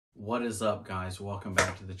What is up, guys? Welcome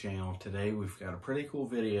back to the channel. Today we've got a pretty cool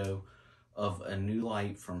video of a new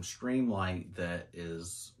light from Streamlight that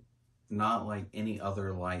is not like any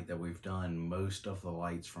other light that we've done. Most of the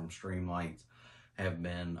lights from Streamlight have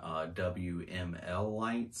been WML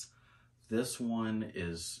lights. This one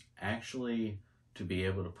is actually to be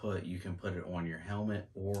able to put, you can put it on your helmet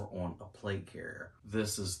or on a plate carrier.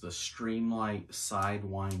 This is the Streamlight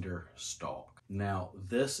Sidewinder Stalk. Now,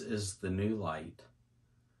 this is the new light.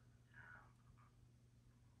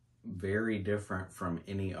 Very different from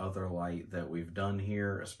any other light that we've done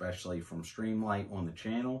here, especially from Streamlight on the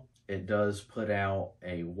channel. It does put out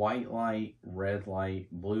a white light, red light,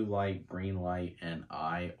 blue light, green light, and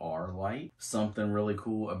IR light. Something really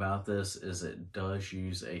cool about this is it does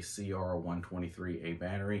use a CR123A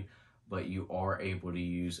battery, but you are able to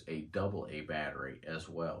use a AA battery as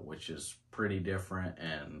well, which is pretty different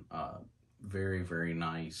and very, very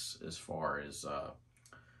nice as far as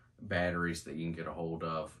batteries that you can get a hold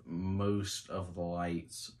of. Most of the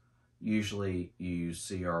lights usually use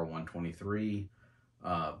CR123,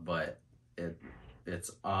 but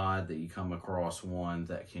it's odd that you come across one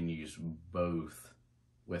that can use both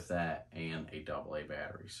with that and a AA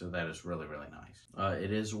battery. So that is really, really nice.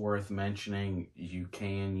 It is worth mentioning you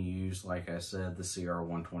can use, like I said, the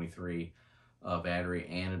CR123 battery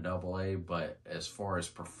and a AA, but as far as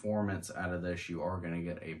performance out of this, you are going to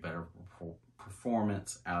get a better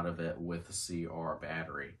performance out of it with the CR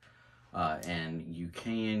battery. And you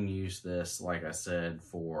can use this, like I said,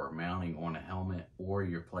 for mounting on a helmet or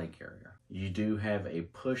your plate carrier. You do have a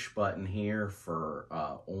push button here for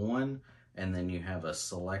on, and then you have a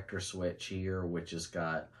selector switch here, which has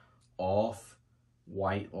got off,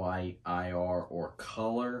 white light, IR, or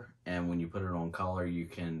color. And when you put it on color, you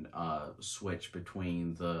can switch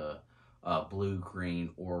between the blue,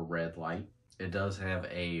 green, or red light. It does have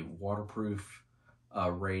a waterproof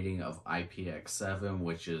rating of IPX7,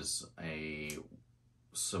 which is a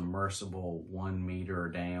submersible 1 meter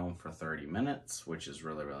down for 30 minutes, which is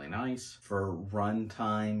really, really nice. For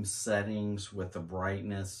runtime settings with the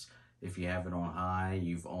brightness, if you have it on high,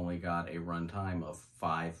 you've only got a runtime of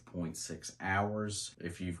 5.6 hours.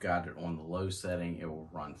 If you've got it on the low setting, it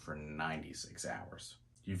will run for 96 hours.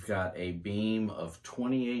 You've got a beam of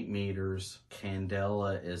 28 meters.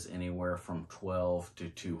 Candela is anywhere from 12 to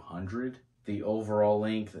 200. The overall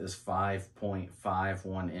length is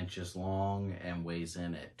 5.51 inches long and weighs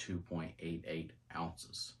in at 2.88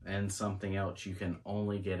 ounces. And something else, you can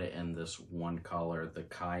only get it in this one color, the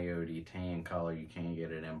Coyote tan color. You can't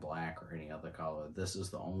get it in black or any other color. This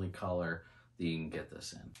is the only color that you can get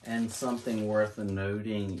this in. And something worth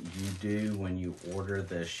noting, you do, when you order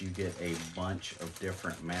this, you get a bunch of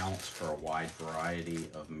different mounts for a wide variety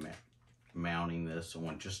of mounting this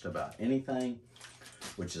on just about anything,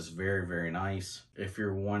 which is very, very nice. If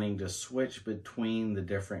you're wanting to switch between the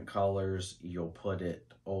different colors, you'll put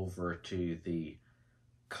it over to the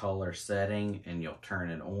color setting and you'll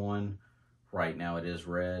turn it on. Right now it is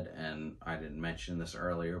red, and I didn't mention this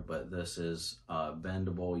earlier, but this is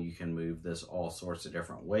bendable. You can move this all sorts of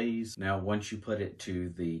different ways. Now, once you put it to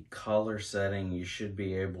the color setting, you should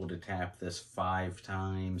be able to tap this 5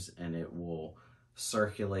 times and it will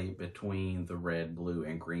circulate between the red, blue,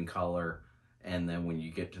 and green color. And then when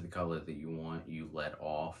you get to the color that you want, you let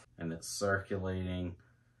off and it's circulating.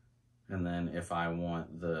 And then if I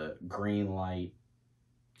want the green light,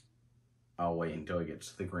 I'll wait until it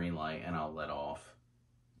gets to the green light and I'll let off,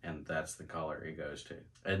 and that's the color it goes to.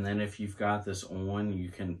 And then if you've got this on, you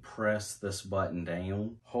can press this button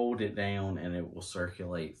down, hold it down, and it will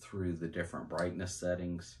circulate through the different brightness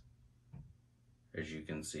settings, as you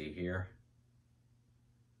can see here.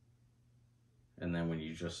 And then when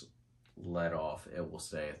you just let off, it will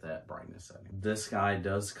stay at that brightness setting. This guy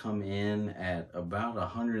does come in at about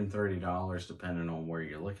 $130 depending on where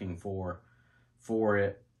you're looking for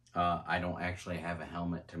it. I don't actually have a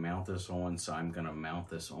helmet to mount this on, so I'm going to mount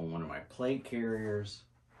this on one of my plate carriers.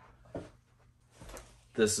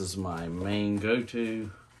 This is my main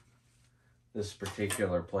go-to. This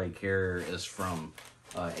particular plate carrier is from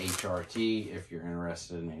HRT. If you're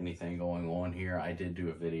interested in anything going on here, I did do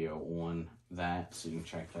a video on that, so you can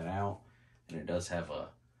check that out. And it does have a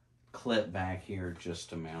clip back here just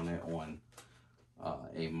to mount it on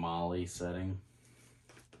a Molly setting.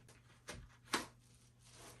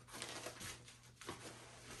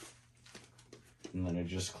 And then it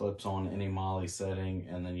just clips on any Molly setting,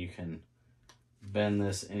 and then you can bend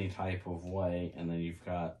this any type of way. And then you've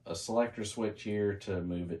got a selector switch here to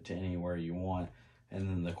move it to anywhere you want, and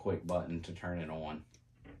then the quick button to turn it on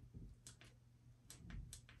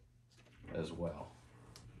as well.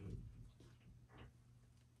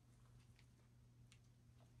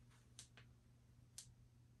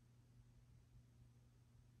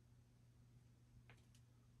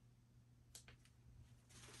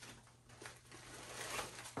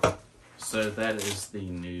 So that is the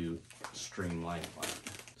new Streamlight light.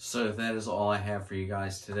 So that is all I have for you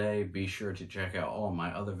guys today. Be sure to check out all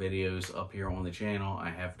my other videos up here on the channel. I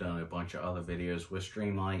have done a bunch of other videos with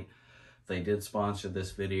Streamlight. They did sponsor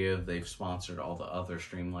this video. They've sponsored all the other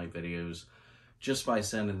Streamlight videos just by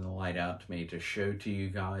sending the light out to me to show to you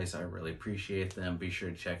guys. I really appreciate them. Be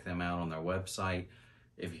sure to check them out on their website.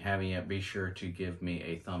 If you haven't yet, be sure to give me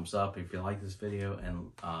a thumbs up if you like this video,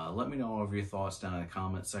 and let me know all of your thoughts down in the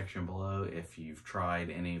comment section below if you've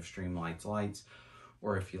tried any of Streamlight's lights,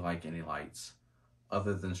 or if you like any lights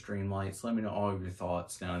other than Streamlights. Let me know all of your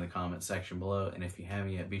thoughts down in the comment section below, and if you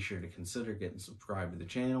haven't yet, be sure to consider getting subscribed to the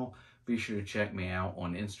channel. Be sure to check me out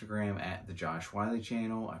on Instagram at the Josh Wiley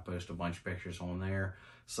channel. I post a bunch of pictures on there.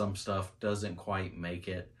 Some stuff doesn't quite make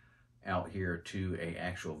it out here to a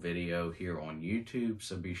actual video here on YouTube,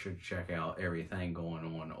 so be sure to check out everything going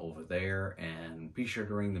on over there, and be sure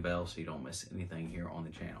to ring the bell so you don't miss anything here on the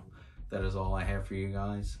channel. That is all I have for you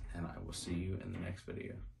guys, and I will see you in the next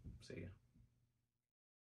video. See ya.